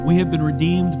We have been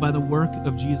redeemed by the work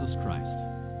of Jesus Christ.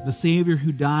 The Savior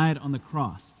who died on the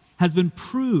cross has been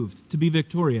proved to be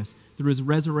victorious through his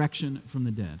resurrection from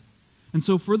the dead. And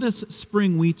so for this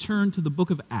spring, we turn to the book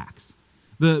of Acts,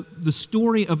 the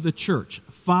story of the church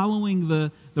following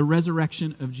the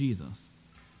resurrection of Jesus.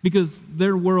 Because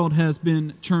their world has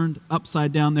been turned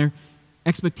upside down, their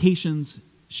expectations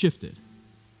shifted.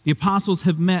 The apostles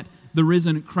have met the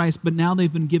risen Christ, but now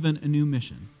they've been given a new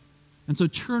mission. And so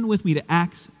turn with me to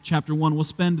Acts chapter 1. We'll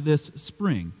spend this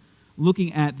spring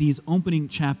looking at these opening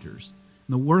chapters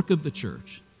and the work of the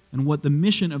church and what the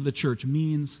mission of the church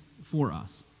means for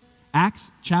us.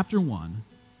 Acts chapter 1,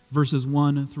 verses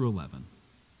 1 through 11.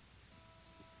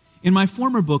 In my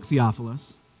former book,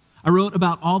 Theophilus, I wrote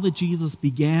about all that Jesus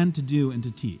began to do and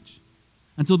to teach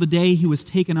until the day he was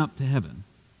taken up to heaven,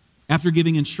 after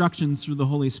giving instructions through the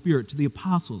Holy Spirit to the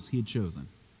apostles he had chosen.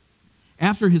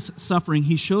 After his suffering,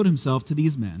 he showed himself to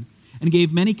these men and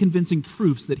gave many convincing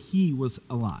proofs that he was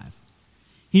alive.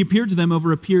 He appeared to them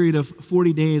over a period of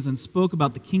 40 days and spoke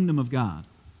about the kingdom of God.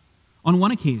 On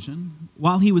one occasion,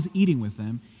 while he was eating with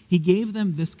them, he gave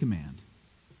them this command: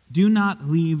 "Do not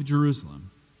leave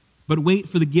Jerusalem, but wait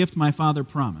for the gift my Father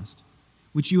promised,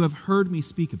 which you have heard me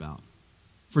speak about.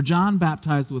 For John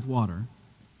baptized with water,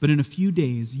 but in a few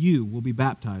days you will be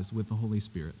baptized with the Holy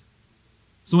Spirit."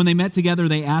 So when they met together,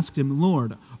 they asked him,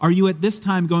 "Lord, are you at this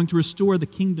time going to restore the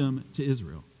kingdom to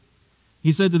Israel?"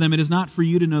 He said to them, "It is not for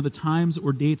you to know the times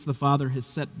or dates the Father has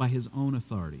set by his own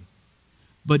authority.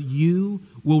 But you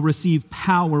will receive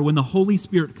power when the Holy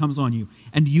Spirit comes on you,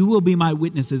 and you will be my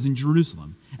witnesses in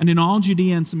Jerusalem and in all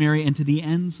Judea and Samaria and to the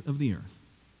ends of the earth."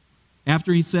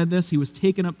 After he said this, he was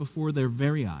taken up before their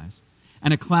very eyes,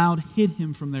 and a cloud hid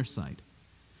him from their sight.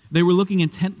 They were looking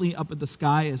intently up at the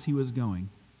sky as he was going,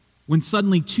 when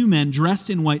suddenly 2 men dressed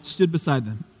in white stood beside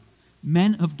them.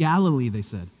 "Men of Galilee," they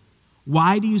said,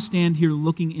 "why do you stand here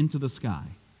looking into the sky?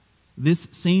 This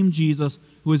same Jesus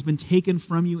who has been taken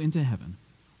from you into heaven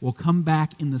will come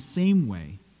back in the same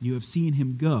way you have seen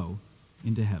him go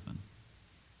into heaven."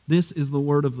 This is the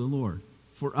word of the Lord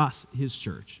for us, his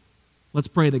church. Let's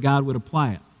pray that God would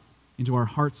apply it into our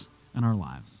hearts and our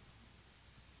lives.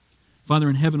 Father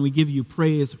in heaven, we give you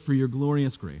praise for your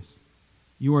glorious grace.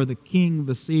 You are the King,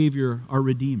 the Savior, our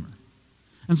Redeemer.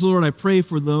 And so, Lord, I pray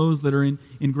for those that are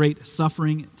in great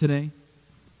suffering today,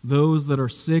 those that are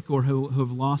sick or who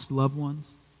have lost loved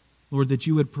ones. Lord, that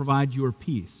you would provide your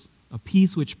peace, a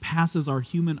peace which passes our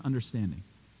human understanding.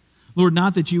 Lord,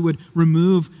 not that you would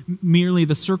remove merely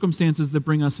the circumstances that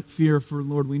bring us fear, for,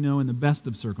 Lord, we know in the best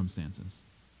of circumstances,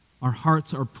 our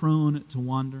hearts are prone to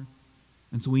wander,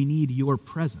 and so we need your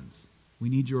presence. We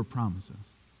need your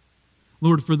promises.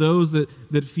 Lord, for those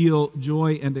that feel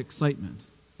joy and excitement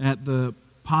at the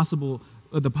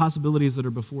possibilities that are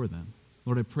before them,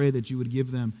 Lord, I pray that you would give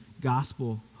them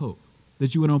gospel hope,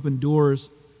 that you would open doors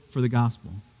for the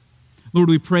gospel. Lord,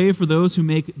 we pray for those who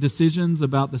make decisions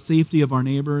about the safety of our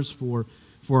neighbors, for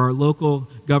our local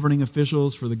governing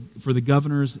officials, for the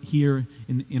governors here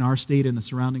in our state and the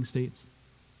surrounding states.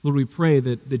 Lord, we pray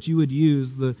that you would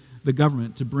use the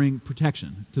government to bring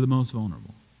protection to the most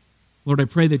vulnerable. Lord, I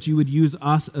pray that you would use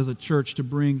us as a church to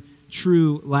bring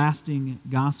true, lasting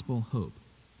gospel hope.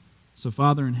 So,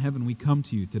 Father in heaven, we come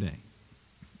to you today,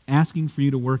 asking for you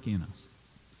to work in us.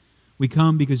 We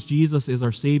come because Jesus is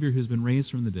our Savior who's been raised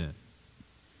from the dead.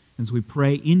 And so we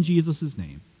pray in Jesus'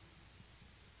 name.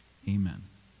 Amen.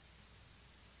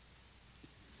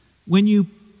 When you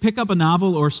pick up a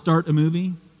novel or start a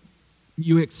movie,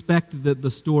 you expect that the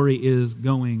story is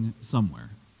going somewhere.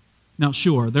 Now,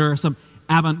 sure, there are some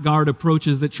avant-garde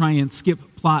approaches that try and skip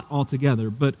plot altogether,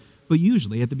 but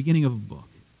usually at the beginning of a book,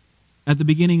 at the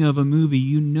beginning of a movie,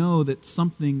 you know that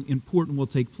something important will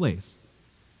take place.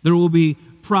 There will be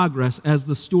progress as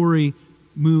the story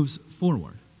moves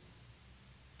forward.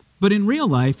 But in real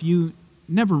life, you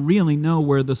never really know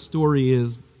where the story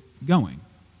is going.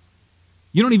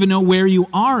 You don't even know where you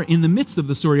are in the midst of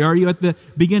the story. Are you at the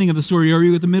beginning of the story? Are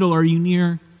you at the middle? Are you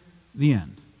near the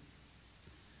end?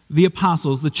 The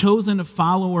apostles, the chosen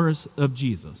followers of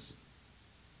Jesus,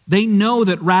 they know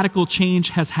that radical change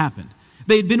has happened.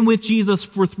 They had been with Jesus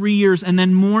for 3 years and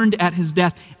then mourned at his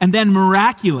death, and then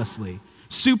miraculously,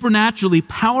 supernaturally,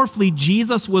 powerfully,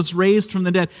 Jesus was raised from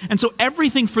the dead. And so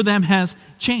everything for them has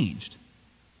changed.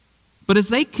 But as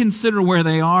they consider where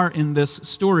they are in this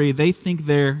story, they think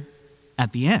they're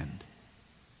at the end.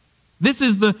 This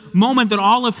is the moment that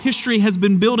all of history has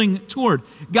been building toward.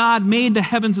 God made the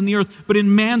heavens and the earth, but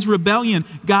in man's rebellion,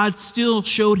 God still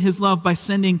showed his love by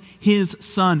sending his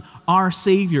Son, our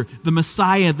Savior, the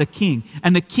Messiah, the King.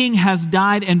 And the King has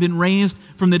died and been raised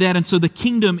from the dead, and so the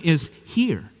kingdom is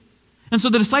here. And so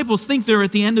the disciples think they're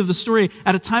at the end of the story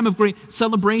at a time of great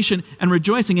celebration and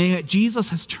rejoicing, and yet Jesus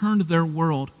has turned their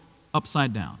world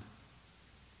upside down.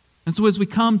 And so as we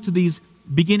come to these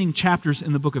beginning chapters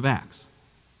in the book of Acts,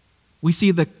 we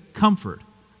see the comfort,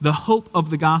 the hope of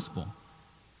the gospel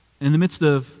in the midst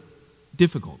of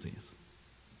difficulties.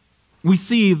 We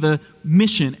see the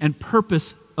mission and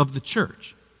purpose of the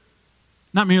church.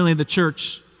 Not merely the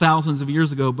church thousands of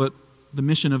years ago, but the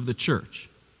mission of the church,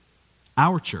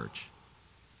 our church,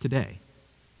 today.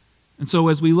 And so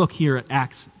as we look here at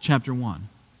Acts chapter 1,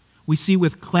 we see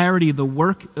with clarity the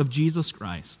work of Jesus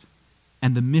Christ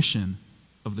and the mission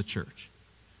of the church.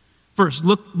 First,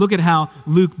 look at how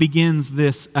Luke begins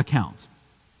this account.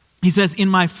 He says, in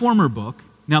my former book,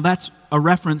 now that's a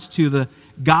reference to the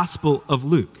Gospel of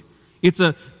Luke. It's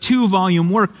a 2-volume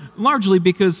work, largely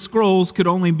because scrolls could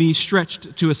only be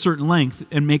stretched to a certain length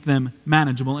and make them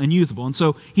manageable and usable. And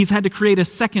so he's had to create a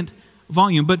second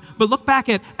volume. But look back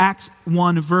at Acts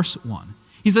 1, verse 1.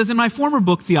 He says, in my former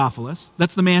book, Theophilus,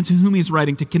 that's the man to whom he's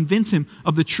writing to convince him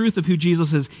of the truth of who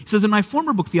Jesus is. He says, in my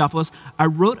former book, Theophilus, I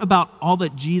wrote about all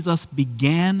that Jesus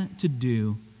began to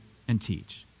do and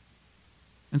teach.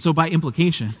 And so by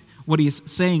implication, what he's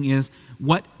saying is,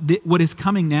 what is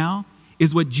coming now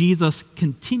is what Jesus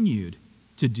continued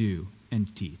to do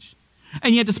and teach.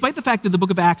 And yet, despite the fact that the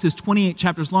book of Acts is 28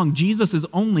 chapters long, Jesus is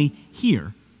only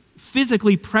here,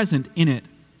 physically present in it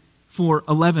for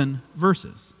 11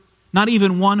 verses. Not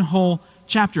even one whole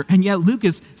chapter. And yet Luke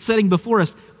is setting before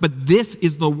us, but this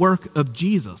is the work of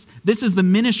Jesus. This is the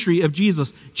ministry of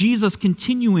Jesus. Jesus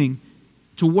continuing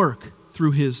to work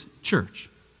through his church.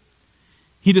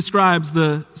 He describes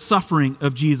the suffering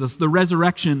of Jesus, the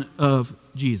resurrection of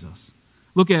Jesus.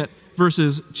 Look at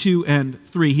verses 2 and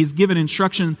 3. He's given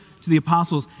instruction to the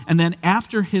apostles, and then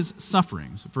after his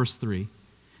sufferings, verse 3,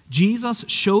 Jesus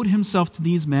showed himself to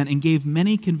these men and gave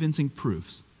many convincing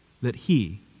proofs that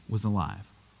he was alive.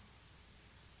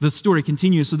 The story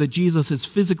continues so that Jesus is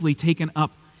physically taken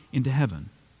up into heaven.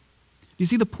 You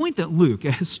see, the point that Luke,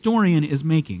 a historian, is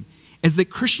making is that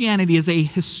Christianity is a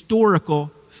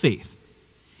historical faith.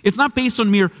 It's not based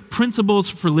on mere principles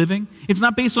for living. It's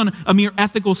not based on a mere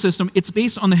ethical system. It's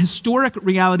based on the historic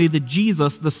reality that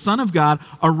Jesus, the Son of God,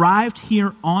 arrived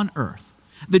here on earth.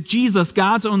 That Jesus,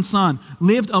 God's own Son,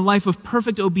 lived a life of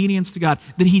perfect obedience to God.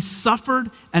 That he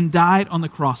suffered and died on the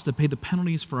cross to pay the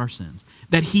penalties for our sins.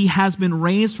 That he has been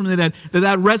raised from the dead.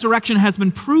 That resurrection has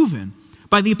been proven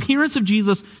by the appearance of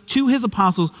Jesus to his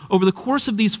apostles over the course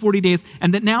of these 40 days.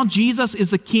 And that now Jesus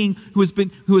is the King who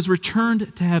has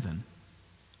returned to heaven.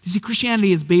 You see,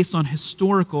 Christianity is based on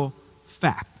historical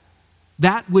fact.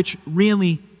 That which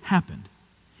really happened.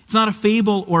 It's not a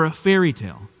fable or a fairy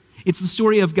tale. It's the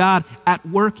story of God at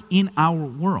work in our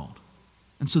world.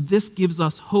 And so this gives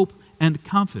us hope and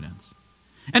confidence.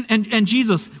 And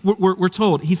Jesus, we're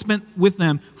told, he spent with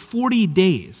them 40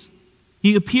 days.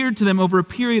 He appeared to them over a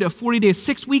period of 40 days.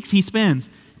 6 weeks he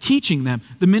spends teaching them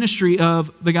the ministry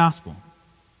of the gospel.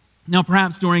 Now,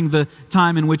 perhaps during the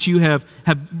time in which you have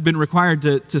been required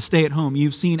to stay at home,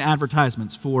 you've seen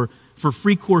advertisements for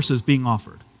free courses being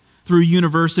offered through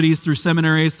universities, through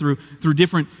seminaries, through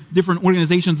different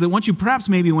organizations that want you, perhaps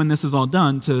maybe when this is all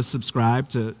done, to subscribe,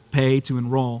 to pay, to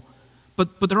enroll.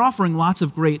 But they're offering lots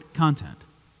of great content.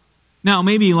 Now,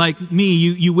 maybe like me,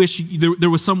 you wish there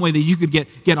was some way that you could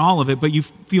get all of it, but you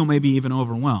feel maybe even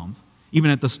overwhelmed,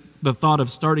 even at the thought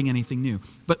of starting anything new.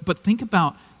 But think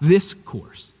about this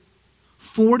course.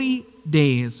 40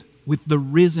 days with the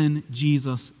risen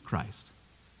Jesus Christ.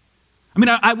 I mean,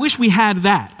 I wish we had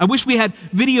that. I wish we had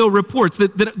video reports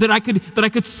that I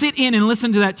could sit in and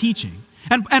listen to that teaching.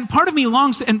 And part of me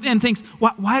longs and thinks,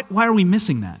 why are we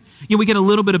missing that? You know, we get a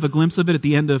little bit of a glimpse of it at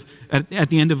the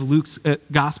end of Luke's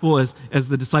gospel as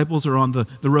the disciples are on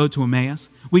the road to Emmaus.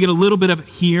 We get a little bit of it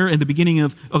here at the beginning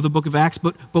of the book of Acts,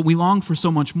 but we long for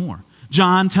so much more.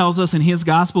 John tells us in his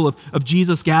gospel of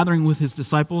Jesus gathering with his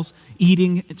disciples,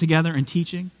 eating together and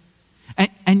teaching.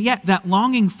 And yet that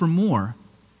longing for more,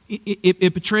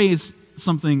 it betrays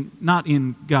something not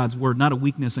in God's word, not a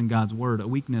weakness in God's word, a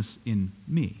weakness in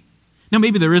me. Now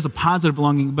maybe there is a positive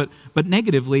longing, but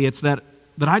negatively it's that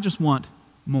I just want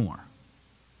more.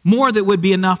 More that would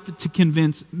be enough to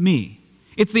convince me.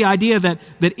 It's the idea that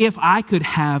if I could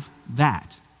have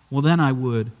that, well then I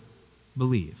would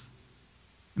believe.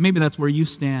 And maybe that's where you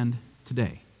stand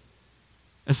today.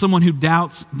 As someone who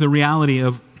doubts the reality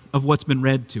of what's been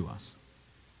read to us.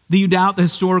 That you doubt the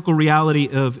historical reality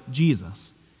of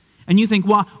Jesus. And you think,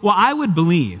 well, I would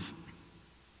believe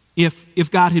if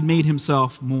God had made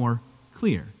himself more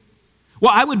clear.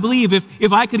 Well, I would believe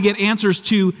if I could get answers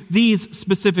to these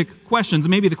specific questions.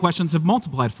 Maybe the questions have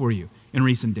multiplied for you in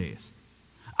recent days.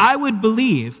 I would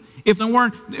believe if there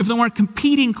weren't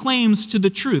competing claims to the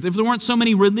truth, if there weren't so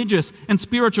many religious and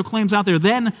spiritual claims out there,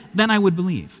 then I would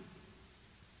believe.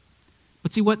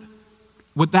 But see, what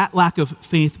that lack of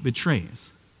faith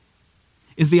betrays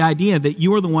is the idea that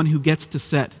you are the one who gets to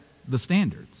set the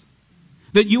standards.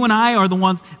 That you and I are the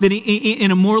ones that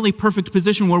in a morally perfect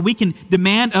position where we can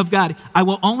demand of God, I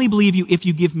will only believe you if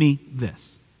you give me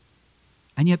this.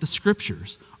 And yet the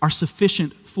Scriptures are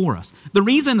sufficient for us. The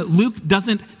reason Luke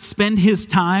doesn't spend his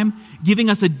time giving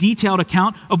us a detailed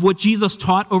account of what Jesus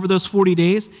taught over those 40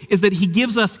 days is that he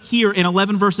gives us here in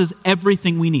 11 verses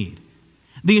everything we need.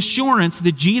 The assurance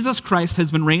that Jesus Christ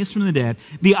has been raised from the dead,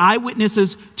 the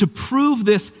eyewitnesses to prove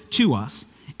this to us,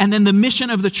 and then the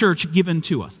mission of the church given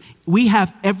to us. We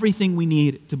have everything we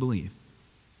need to believe.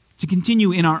 To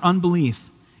continue in our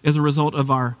unbelief as a result of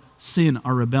our sin,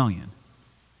 our rebellion.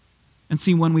 And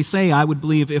see, when we say, I would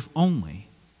believe if only,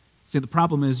 see, the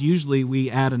problem is usually we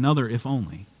add another if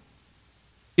only.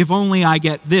 If only I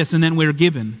get this, and then we're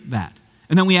given that.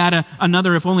 And then we add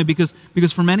another if only, because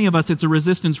for many of us it's a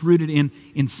resistance rooted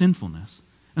in sinfulness.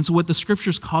 And so what the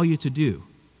Scriptures call you to do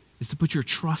is to put your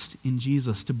trust in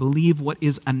Jesus, to believe what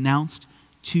is announced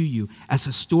to you as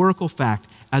historical fact,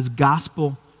 as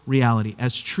gospel reality,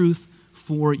 as truth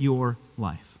for your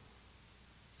life.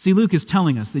 See, Luke is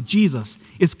telling us that Jesus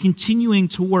is continuing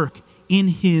to work in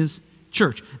his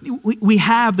church. We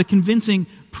have the convincing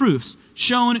proofs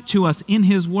shown to us in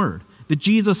his word that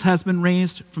Jesus has been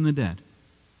raised from the dead.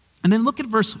 And then look at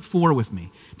verse 4 with me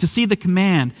to see the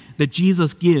command that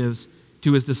Jesus gives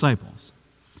to his disciples.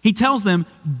 He tells them,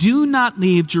 do not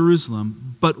leave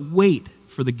Jerusalem, but wait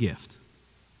for the gift.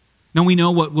 Now we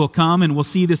know what will come, and we'll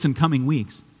see this in coming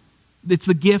weeks. It's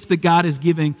the gift that God is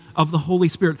giving of the Holy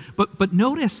Spirit. But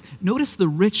notice the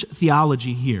rich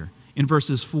theology here in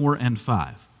verses 4 and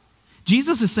 5.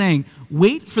 Jesus is saying,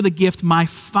 wait for the gift my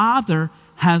Father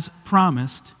has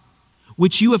promised,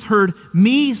 which you have heard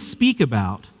me speak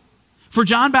about. For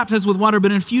John baptized with water,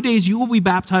 but in a few days you will be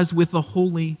baptized with the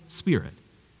Holy Spirit.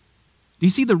 Do you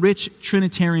see the rich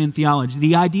Trinitarian theology?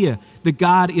 The idea that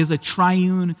God is a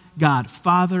triune God,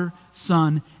 Father,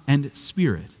 Son, and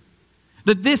Spirit.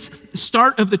 That this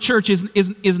start of the church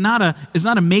is not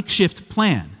a makeshift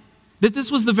plan. That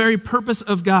this was the very purpose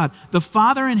of God. The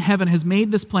Father in heaven has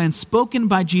made this plan spoken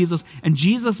by Jesus, and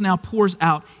Jesus now pours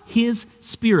out his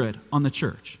Spirit on the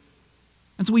church.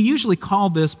 And so we usually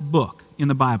call this book in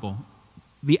the Bible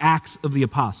the Acts of the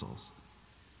Apostles.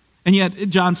 And yet,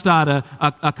 John Stott,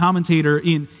 a commentator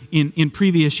in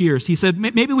previous years, he said,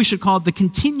 maybe we should call it the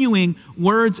continuing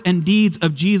words and deeds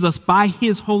of Jesus by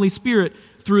his Holy Spirit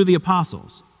through the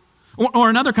apostles.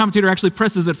 Or another commentator actually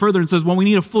presses it further and says, well, we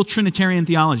need a full Trinitarian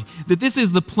theology. That this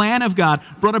is the plan of God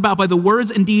brought about by the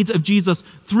words and deeds of Jesus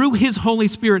through his Holy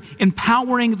Spirit,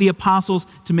 empowering the apostles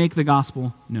to make the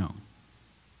gospel known.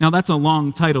 Now, that's a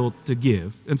long title to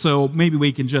give, and so maybe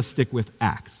we can just stick with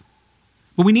Acts.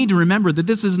 But we need to remember that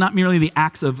this is not merely the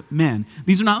acts of men.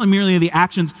 These are not merely the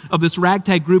actions of this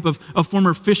ragtag group of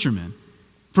former fishermen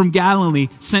from Galilee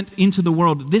sent into the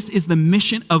world. This is the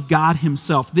mission of God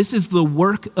himself. This is the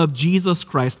work of Jesus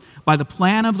Christ by the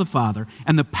plan of the Father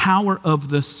and the power of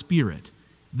the Spirit.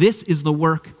 This is the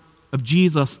work of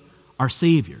Jesus, our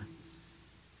Savior.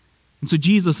 And so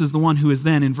Jesus is the one who is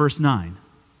then, in verse 9,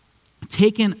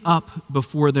 taken up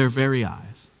before their very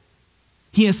eyes.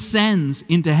 He ascends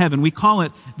into heaven. We call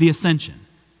it the Ascension.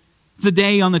 It's a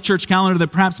day on the church calendar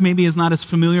that perhaps maybe is not as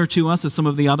familiar to us as some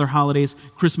of the other holidays,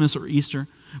 Christmas or Easter.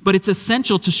 But it's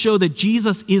essential to show that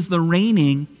Jesus is the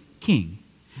reigning king.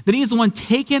 That he is the one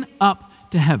taken up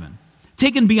to heaven.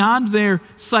 Taken beyond their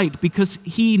sight because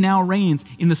he now reigns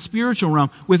in the spiritual realm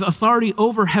with authority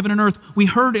over heaven and earth. We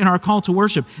heard in our call to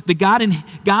worship that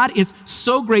God is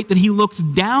so great that he looks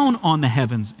down on the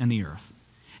heavens and the earth.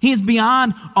 He is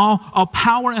beyond all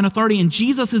power and authority, and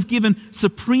Jesus is given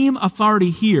supreme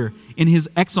authority here in his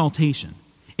exaltation,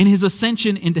 in his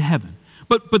ascension into heaven.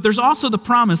 But there's also the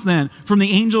promise then from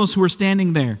the angels who are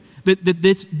standing there that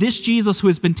this Jesus who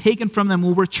has been taken from them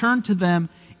will return to them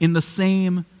in the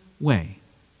same way.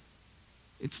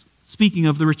 It's speaking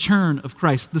of the return of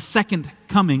Christ, the second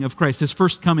coming of Christ, his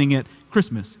first coming at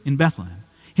Christmas in Bethlehem,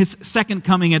 his second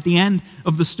coming at the end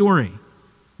of the story,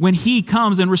 when he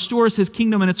comes and restores his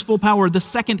kingdom in its full power, the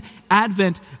second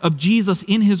advent of Jesus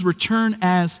in his return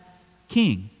as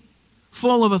king,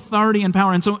 full of authority and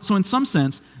power. And so in some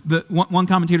sense, one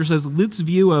commentator says Luke's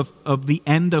view of the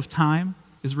end of time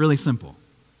is really simple.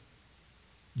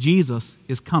 Jesus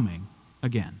is coming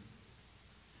again.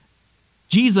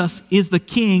 Jesus is the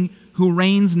king who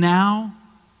reigns now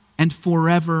and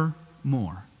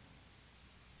forevermore.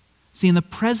 See, in the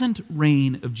present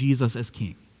reign of Jesus as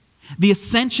king, The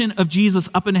ascension of Jesus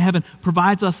up into heaven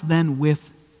provides us then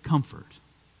with comfort.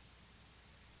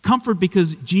 Comfort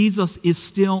because Jesus is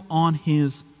still on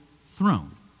his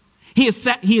throne. He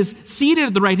is seated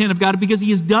at the right hand of God because he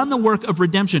has done the work of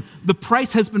redemption. The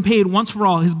price has been paid once for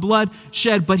all, his blood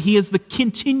shed, but he is the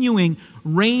continuing,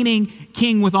 reigning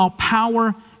king with all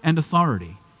power and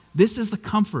authority. This is the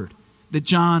comfort that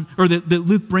that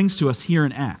Luke brings to us here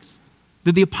in Acts.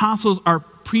 That the apostles are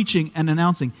preaching and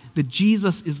announcing that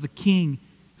Jesus is the king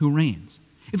who reigns.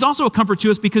 It's also a comfort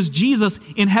to us because Jesus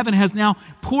in heaven has now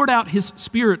poured out his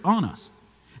Spirit on us.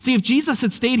 See, if Jesus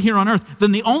had stayed here on earth,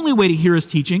 then the only way to hear his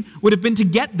teaching would have been to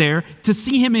get there, to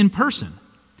see him in person,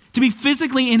 to be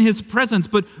physically in his presence.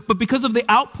 But because of the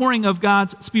outpouring of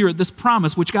God's Spirit, this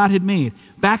promise which God had made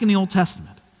back in the Old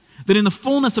Testament, that in the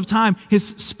fullness of time, his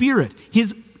Spirit,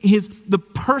 the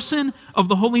person of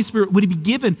the Holy Spirit would be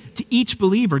given to each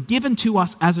believer, given to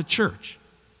us as a church.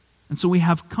 And so we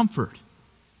have comfort.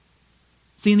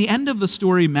 See, in the end of the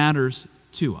story matters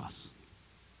to us.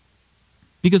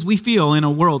 Because we feel in a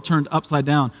world turned upside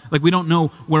down, like we don't know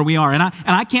where we are. And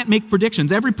I can't make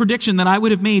predictions. Every prediction that I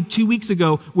would have made 2 weeks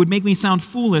ago would make me sound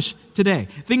foolish today.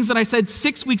 Things that I said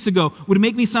 6 weeks ago would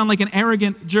make me sound like an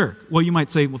arrogant jerk. Well, you might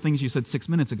say, well, things you said 6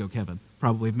 minutes ago, Kevin,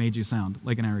 probably have made you sound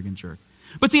like an arrogant jerk.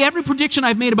 But see, every prediction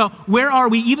I've made about where are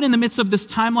we, even in the midst of this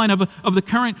timeline of the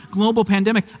current global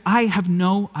pandemic, I have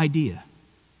no idea.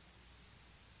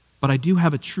 But I do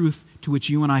have a truth to which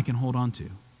you and I can hold on to.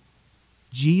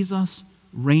 Jesus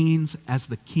reigns as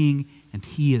the king, and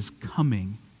he is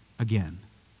coming again.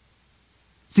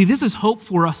 See, this is hope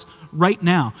for us right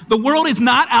now. The world is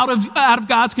not out of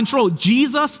God's control.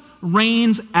 Jesus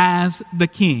reigns as the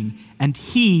king, and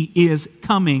he is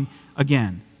coming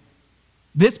again.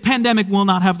 This pandemic will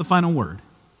not have the final word.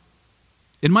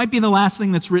 It might be the last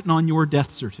thing that's written on your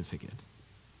death certificate,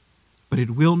 but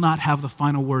it will not have the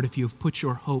final word if you have put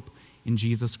your hope in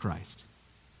Jesus Christ.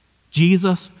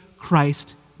 Jesus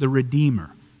Christ, the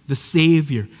Redeemer, the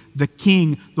Savior, the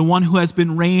King, the one who has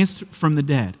been raised from the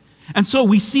dead. And so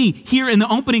we see here in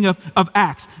the opening of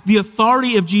Acts, the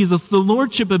authority of Jesus, the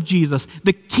lordship of Jesus,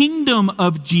 the kingdom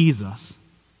of Jesus.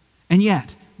 And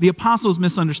yet, the apostles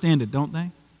misunderstand it, don't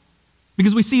they?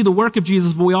 Because we see the work of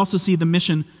Jesus, but we also see the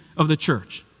mission of the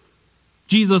church.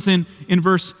 Jesus in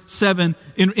verse 7,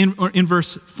 in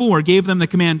verse 4, gave them the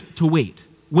command to wait.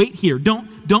 Wait here.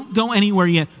 Don't go anywhere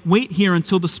yet. Wait here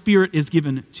until the Spirit is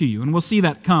given to you. And we'll see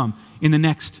that come in the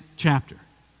next chapter.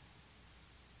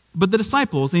 But the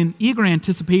disciples, in eager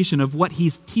anticipation of what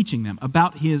he's teaching them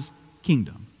about his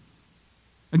kingdom,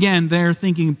 again, they're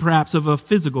thinking perhaps of a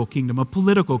physical kingdom, a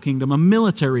political kingdom, a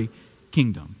military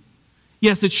kingdom.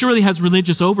 Yes, it surely has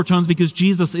religious overtones because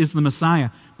Jesus is the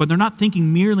Messiah, but they're not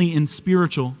thinking merely in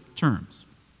spiritual terms.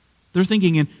 They're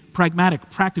thinking in pragmatic,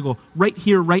 practical, right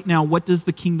here, right now, what does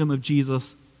the kingdom of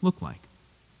Jesus look like?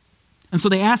 And so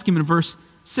they ask him in verse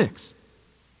 6,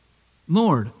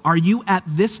 Lord, are you at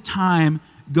this time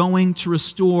going to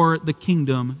restore the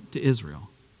kingdom to Israel?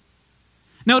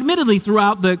 Now, admittedly,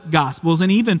 throughout the Gospels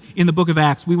and even in the book of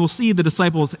Acts, we will see the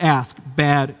disciples ask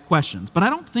bad questions, but I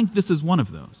don't think this is one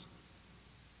of those.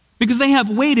 Because they have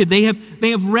waited, they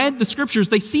have read the scriptures,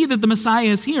 they see that the Messiah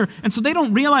is here, and so they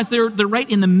don't realize they're right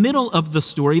in the middle of the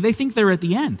story. They think they're at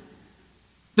the end.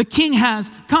 The king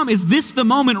has come. Is this the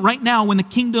moment right now when the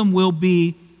kingdom will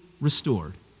be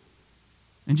restored?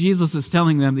 And Jesus is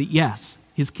telling them that yes,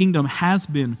 his kingdom has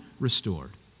been restored.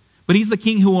 But he's the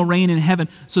king who will reign in heaven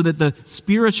so that the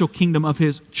spiritual kingdom of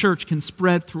his church can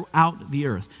spread throughout the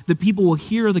earth, that people will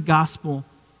hear the gospel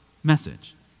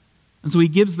message. And so he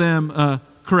gives them a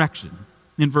correction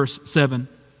in verse 7.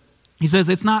 He says,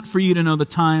 it's not for you to know the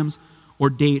times or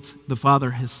dates the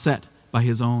Father has set by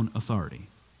his own authority.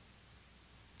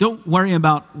 Don't worry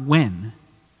about when.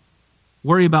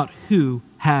 Worry about who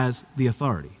has the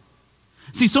authority.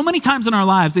 See, so many times in our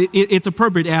lives, it's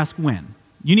appropriate to ask when.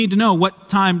 You need to know what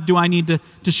time do I need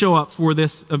to show up for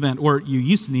this event, or you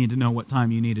used to need to know what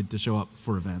time you needed to show up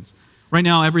for events. Right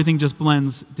now, everything just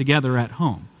blends together at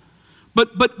home.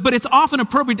 But it's often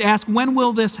appropriate to ask, when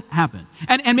will this happen?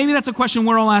 And maybe that's a question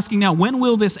we're all asking now. When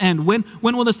will this end? When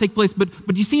will this take place?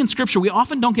 But you see in Scripture, we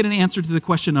often don't get an answer to the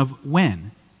question of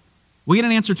when. We get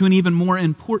an answer to an even more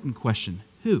important question.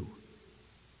 Who?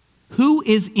 Who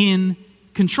is in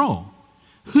control?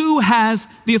 Who has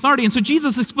the authority? And so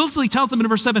Jesus explicitly tells them in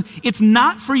verse 7, it's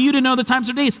not for you to know the times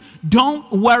or dates.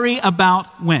 Don't worry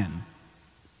about when.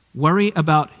 Worry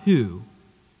about who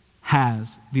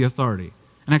has the authority.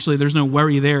 And actually, there's no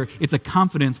worry there. It's a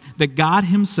confidence that God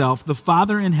himself, the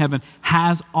Father in heaven,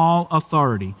 has all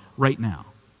authority right now.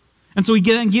 And so he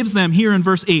then gives them here in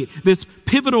verse 8, this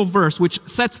pivotal verse which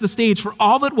sets the stage for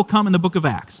all that will come in the book of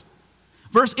Acts.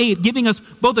 Verse 8 giving us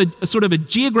both a sort of a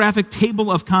geographic table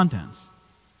of contents,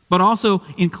 but also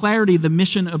in clarity the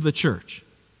mission of the church.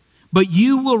 But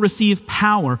you will receive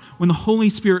power when the Holy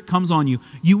Spirit comes on you.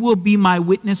 You will be my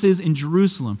witnesses in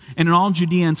Jerusalem and in all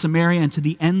Judea and Samaria and to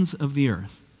the ends of the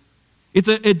earth. It's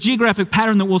a geographic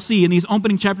pattern that we'll see. In these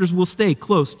opening chapters, we'll stay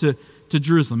close to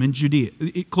Jerusalem, in Judea,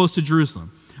 close to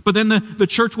Jerusalem. But then the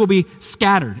church will be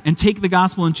scattered and take the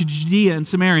gospel into Judea and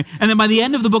Samaria. And then by the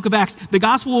end of the book of Acts, the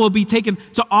gospel will be taken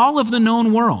to all of the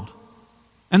known world.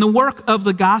 And the work of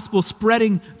the gospel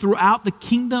spreading throughout the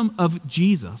kingdom of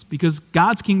Jesus, because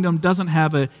God's kingdom doesn't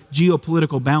have a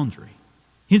geopolitical boundary.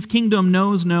 His kingdom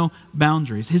knows no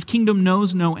boundaries. His kingdom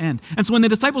knows no end. And so when the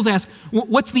disciples ask,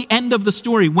 what's the end of the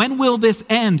story? When will this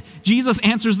end? Jesus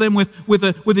answers them with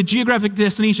a geographic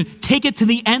destination. Take it to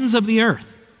the ends of the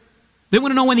earth. They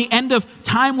want to know when the end of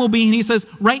time will be, and he says,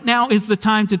 right now is the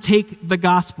time to take the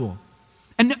gospel.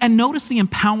 And notice the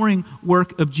empowering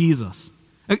work of Jesus.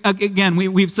 Again,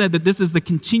 we've said that this is the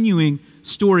continuing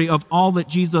story of all that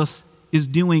Jesus is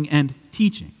doing and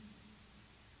teaching.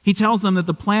 He tells them that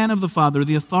the plan of the Father,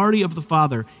 the authority of the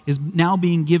Father, is now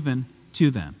being given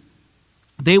to them.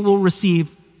 They will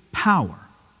receive power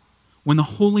when the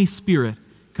Holy Spirit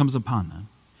comes upon them.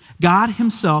 God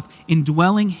himself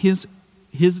indwelling his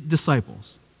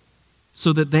disciples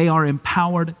so that they are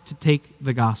empowered to take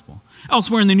the gospel.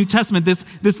 Elsewhere in the New Testament,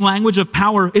 this language of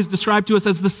power is described to us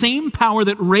as the same power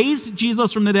that raised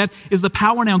Jesus from the dead is the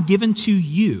power now given to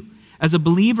you as a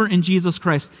believer in Jesus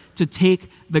Christ to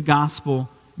take the gospel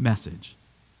message.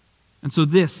 And so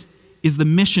this is the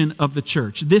mission of the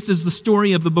church. This is the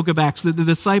story of the book of Acts, that the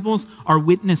disciples are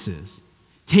witnesses,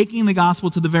 taking the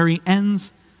gospel to the very ends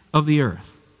of the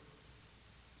earth.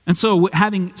 And so,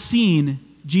 having seen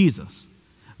Jesus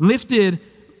lifted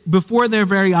before their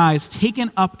very eyes,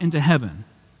 taken up into heaven,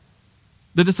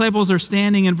 the disciples are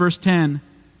standing in verse 10,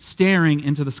 staring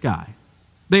into the sky.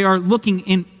 They are looking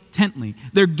intently.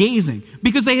 They're gazing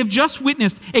because they have just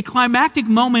witnessed a climactic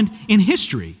moment in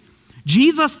history.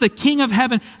 Jesus, the King of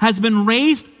heaven, has been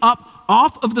raised up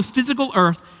off of the physical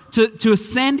earth to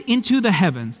ascend into the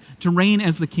heavens to reign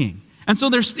as the King. And so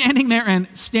they're standing there and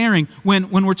staring when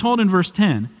we're told in verse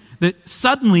 10 that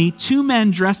suddenly two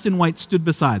men dressed in white stood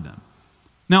beside them.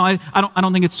 Now, I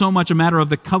don't think it's so much a matter of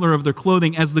the color of their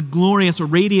clothing as the glorious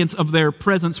radiance of their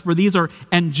presence, for these are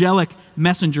angelic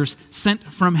messengers sent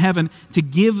from heaven to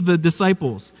give the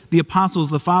disciples, the apostles,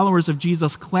 the followers of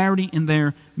Jesus, clarity in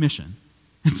their mission.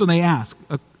 And so they ask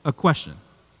a question.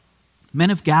 Men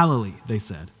of Galilee, they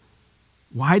said,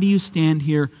 why do you stand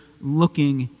here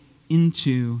looking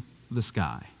into the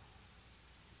sky?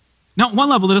 Now, at one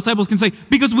level, the disciples can say,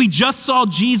 because we just saw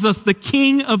Jesus, the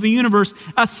King of the universe,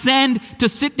 ascend to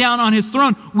sit down on his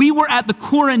throne. We were at the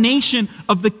coronation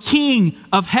of the King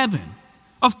of heaven.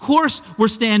 Of course, we're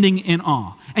standing in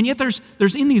awe. And yet there's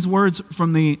in these words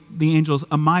from the angels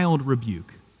a mild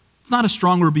rebuke. It's not a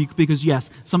strong rebuke because, yes,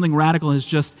 something radical has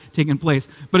just taken place.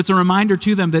 But it's a reminder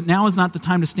to them that now is not the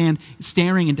time to stand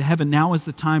staring into heaven. Now is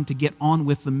the time to get on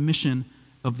with the mission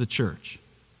of the church.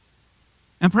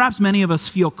 And perhaps many of us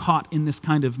feel caught in this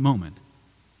kind of moment,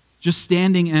 just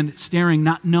standing and staring,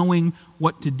 not knowing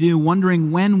what to do,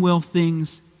 wondering when will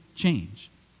things change.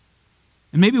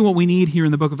 And maybe what we need here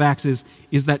in the book of Acts is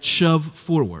that shove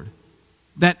forward,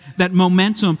 that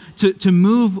momentum to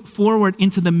move forward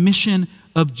into the mission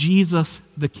of Jesus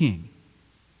the King.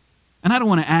 And I don't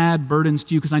want to add burdens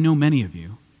to you because I know many of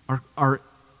you are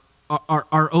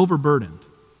overburdened.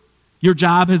 Your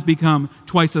job has become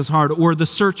twice as hard, or the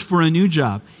search for a new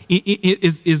job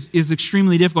is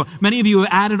extremely difficult. Many of you have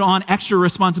added on extra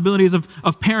responsibilities of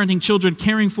parenting children,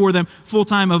 caring for them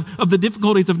full-time, of the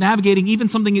difficulties of navigating even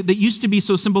something that used to be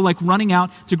so simple like running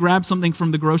out to grab something from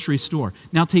the grocery store.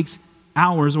 Now takes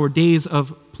hours or days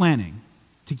of planning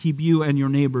to keep you and your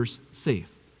neighbors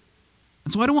safe.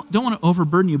 And so I don't want to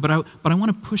overburden you, but I want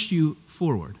to push you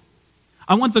forward.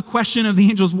 I want the question of the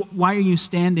angels, why are you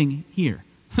standing here?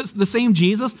 The same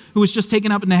Jesus who was just taken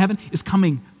up into heaven is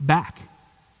coming back.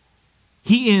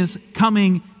 He is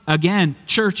coming again.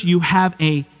 Church, you have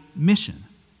a mission.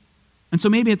 And so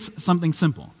maybe it's something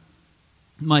simple,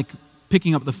 like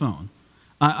picking up the phone.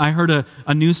 I heard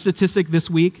a news statistic this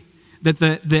week that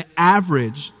the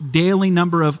average daily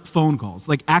number of phone calls,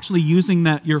 like actually using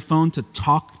your phone to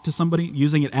talk to somebody,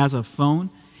 using it as a phone,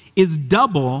 is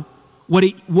double what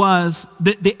it was.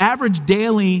 The average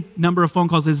daily number of phone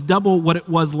calls is double what it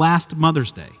was last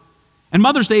Mother's Day. And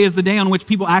Mother's Day is the day on which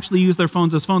people actually use their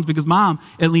phones as phones because mom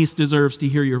at least deserves to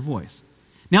hear your voice.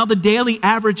 Now the daily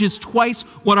average is twice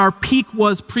what our peak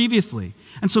was previously.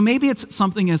 And so maybe it's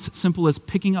something as simple as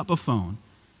picking up a phone,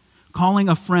 calling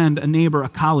a friend, a neighbor, a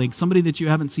colleague, somebody that you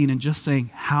haven't seen, and just saying,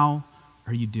 "How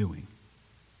are you doing?"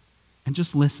 And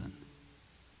just listen.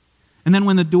 And then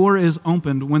when the door is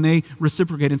opened, when they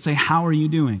reciprocate and say, "How are you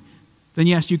doing?" then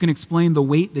yes, you can explain the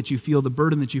weight that you feel, the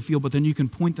burden that you feel, but then you can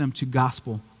point them to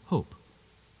gospel hope.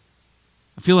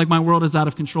 I feel like my world is out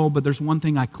of control, but there's one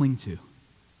thing I cling to.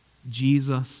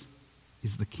 Jesus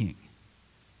is the King,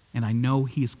 and I know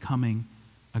he's coming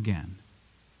again.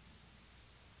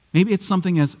 Maybe it's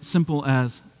something as simple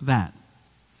as that.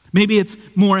 Maybe it's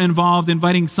more involved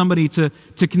inviting somebody to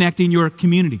connect in your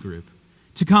community group,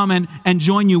 to come and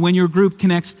join you when your group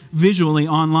connects visually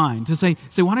online, to say,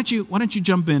 why don't you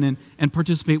jump in and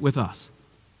participate with us?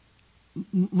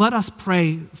 Let us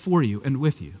pray for you and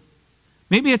with you.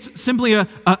 Maybe it's simply a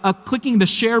clicking the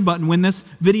share button when this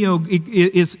video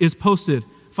is posted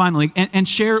finally, and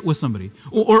share it with somebody.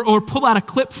 Or pull out a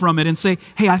clip from it and say,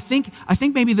 "Hey, I think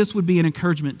maybe this would be an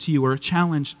encouragement to you or a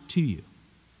challenge to you.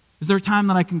 Is there a time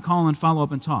that I can call and follow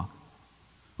up and talk?"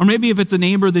 Or maybe if it's a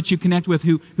neighbor that you connect with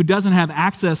who doesn't have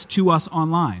access to us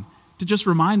online, to just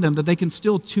remind them that they can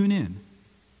still tune in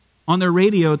on their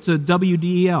radio to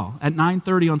WDEL at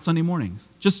 9:30 on Sunday mornings.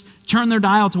 Just turn their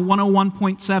dial to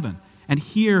 101.7 and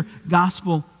hear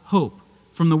gospel hope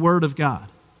from the Word of God.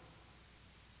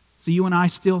 So you and I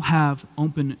still have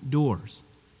open doors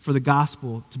for the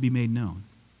gospel to be made known.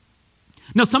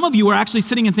 Now, some of you are actually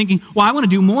sitting and thinking, well, I want to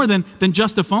do more than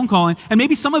just a phone call. And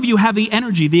maybe some of you have the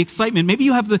energy, the excitement. Maybe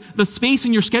you have the space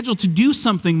in your schedule to do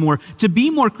something more, to be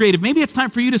more creative. Maybe it's time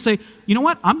for you to say, you know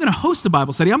what, I'm going to host a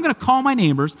Bible study. I'm going to call my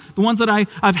neighbors, the ones that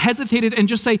I've hesitated, and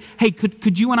just say, hey,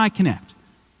 could you and I connect?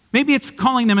 Maybe it's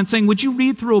calling them and saying, would you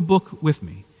read through a book with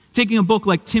me? Taking a book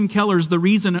like Tim Keller's The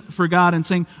Reason for God and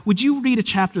saying, would you read a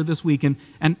chapter this week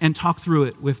and talk through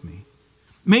it with me?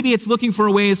 Maybe it's looking for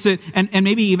ways to, and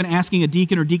maybe even asking a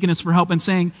deacon or deaconess for help and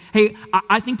saying, hey,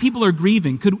 I think people are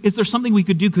grieving. Is there something we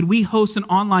could do? Could we host an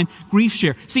online grief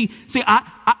share? See,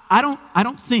 I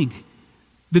don't think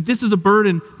that this is a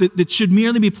burden that should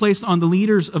merely be placed on the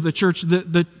leaders of the church.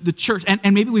 The church,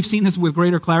 and maybe we've seen this with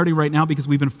greater clarity right now because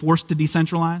we've been forced to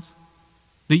decentralize,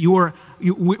 that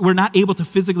we're not able to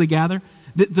physically gather.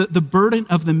 The burden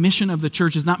of the mission of the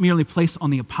church is not merely placed on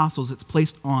the apostles, it's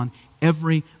placed on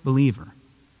every believer.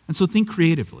 And so think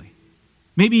creatively.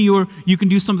 Maybe you can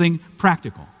do something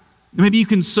practical. Maybe you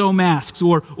can sew masks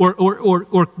or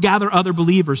gather other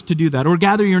believers to do that, or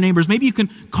gather your neighbors. Maybe you can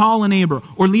call a neighbor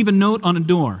or leave a note on a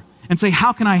door and say,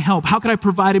 how can I help? How can I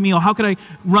provide a meal? How can I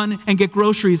run and get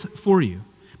groceries for you?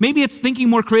 Maybe it's thinking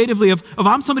more creatively of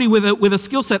I'm somebody with a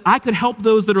skill set. I could help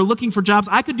those that are looking for jobs.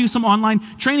 I could do some online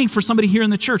training for somebody here in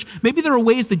the church. Maybe there are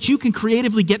ways that you can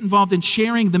creatively get involved in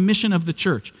sharing the mission of the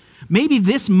church. Maybe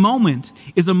this moment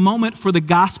is a moment for the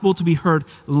gospel to be heard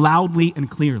loudly and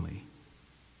clearly.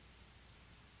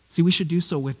 See, we should do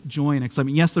so with joy and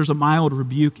excitement. Yes, there's a mild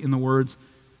rebuke in the words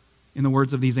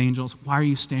of these angels. Why are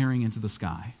you staring into the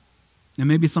sky? And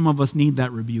maybe some of us need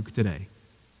that rebuke today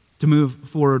to move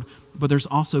forward, but there's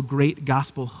also great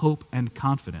gospel hope and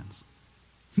confidence.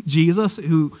 Jesus,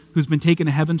 who's been taken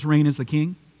to heaven to reign as the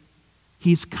King,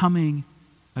 he's coming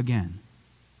again.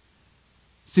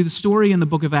 See, the story in the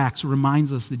book of Acts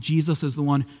reminds us that Jesus is the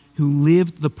one who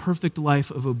lived the perfect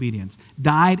life of obedience,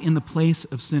 died in the place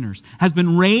of sinners, has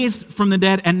been raised from the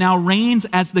dead, and now reigns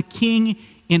as the King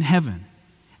in heaven.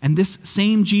 And this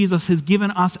same Jesus has given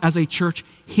us as a church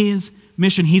his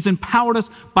mission. He's empowered us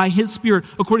by his Spirit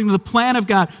according to the plan of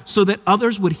God so that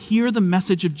others would hear the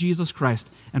message of Jesus Christ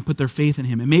and put their faith in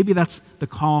him. And maybe that's the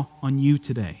call on you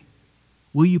today.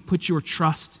 Will you put your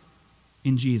trust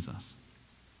in Jesus?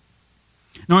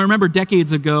 Now, I remember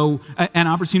decades ago an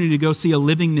opportunity to go see a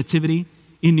living nativity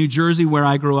in New Jersey where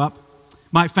I grew up.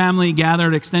 My family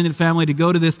gathered, extended family, to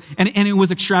go to this, and it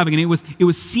was extravagant. It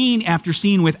was scene after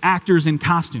scene with actors in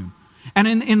costume. And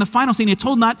in the final scene, it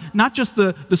told not just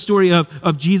the story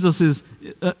of Jesus's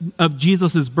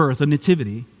birth, a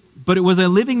nativity, but it was a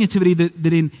living nativity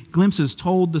that in glimpses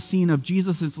told the scene of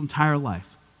Jesus' entire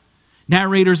life.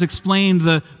 Narrators explained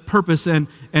the purpose and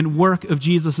work of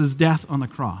Jesus' death on the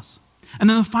cross. And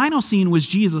then the final scene was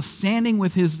Jesus standing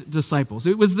with his disciples.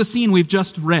 It was the scene we've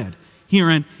just read here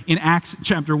in Acts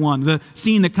chapter 1, the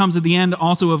scene that comes at the end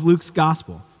also of Luke's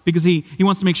gospel, because he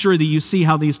wants to make sure that you see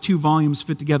how these two volumes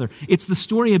fit together. It's the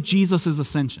story of Jesus'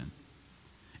 ascension.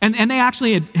 And they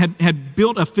actually had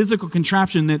built a physical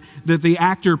contraption that the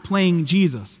actor playing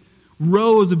Jesus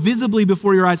rose visibly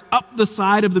before your eyes up the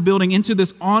side of the building into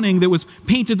this awning that was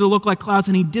painted to look like clouds,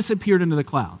 and he disappeared into the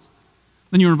clouds.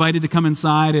 Then you're invited to come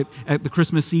inside at the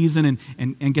Christmas season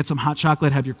and get some hot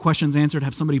chocolate, have your questions answered,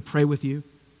 have somebody pray with you.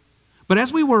 But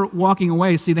as we were walking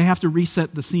away, see, they have to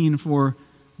reset the scene for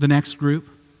the next group.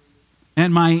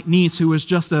 And my niece, who was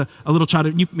just a little child,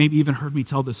 and you've maybe even heard me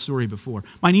tell this story before.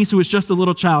 My niece, who was just a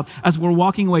little child, as we're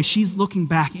walking away, she's looking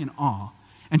back in awe.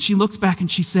 And she looks back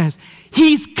and she says,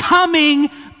 "He's coming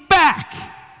back."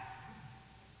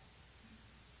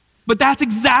 But that's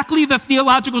exactly the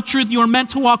theological truth you are meant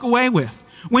to walk away with.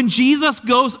 When Jesus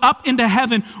goes up into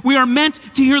heaven, we are meant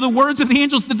to hear the words of the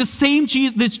angels that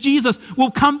this Jesus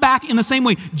will come back in the same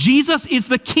way. Jesus is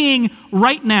the King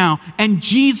right now, and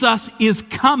Jesus is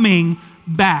coming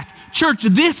back. Church,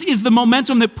 this is the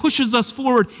momentum that pushes us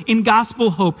forward in gospel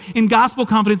hope, in gospel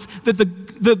confidence, that the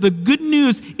good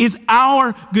news is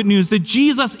our good news, that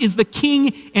Jesus is the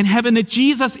King in heaven, that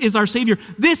Jesus is our Savior.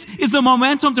 This is the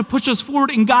momentum to push us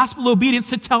forward in gospel obedience,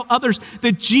 to tell others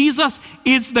that Jesus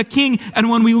is the King. And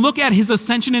when we look at his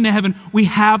ascension into heaven, we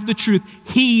have the truth.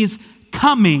 He's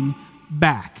coming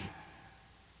back.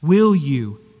 Will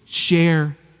you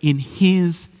share in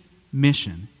his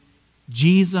mission?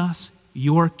 Jesus,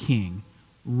 your King,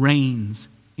 reigns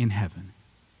in heaven.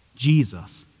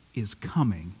 Jesus is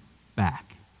coming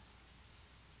back.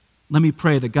 Let me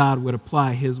pray that God would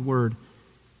apply his word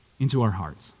into our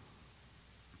hearts.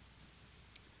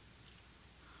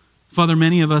 Father,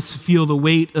 many of us feel the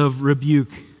weight of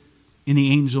rebuke in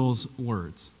the angel's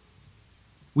words.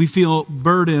 We feel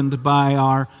burdened by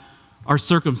our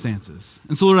circumstances.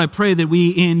 And so, Lord, I pray that we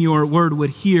in your word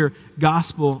would hear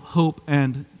gospel, hope,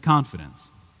 and confidence.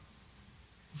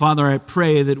 Father, I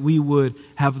pray that we would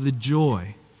have the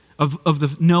joy of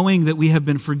the knowing that we have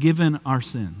been forgiven our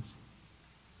sins.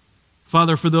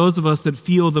 Father, for those of us that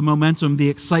feel the momentum, the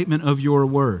excitement of your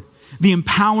word, the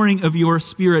empowering of your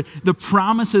Spirit, the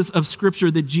promises of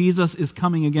Scripture that Jesus is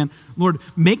coming again, Lord,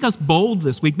 make us bold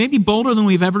this week, maybe bolder than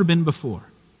we've ever been before.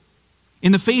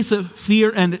 In the face of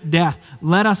fear and death,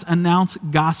 let us announce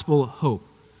gospel hope.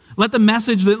 Let the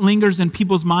message that lingers in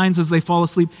people's minds as they fall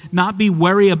asleep not be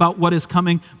worry about what is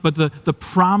coming, but the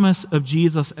promise of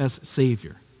Jesus as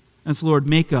Savior. And so, Lord,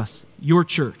 make us your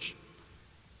church,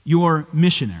 your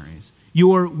missionaries,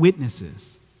 your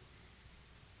witnesses.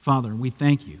 Father, we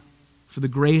thank you for the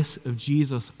grace of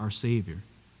Jesus, our Savior,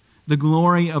 the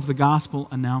glory of the gospel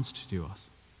announced to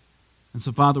us. And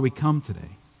so, Father, we come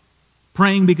today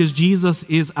praying because Jesus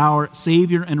is our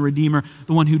Savior and Redeemer,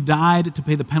 the one who died to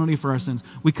pay the penalty for our sins.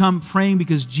 We come praying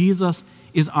because Jesus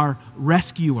is our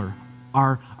rescuer,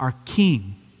 our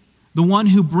King, the one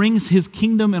who brings his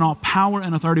kingdom in all power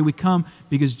and authority. We come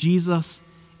because Jesus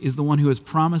is the one who has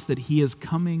promised that he is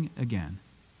coming again.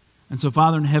 And so,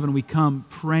 Father in heaven, we come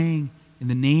praying in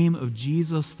the name of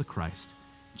Jesus the Christ,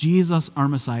 Jesus our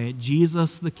Messiah,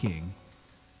 Jesus the King.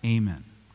 Amen.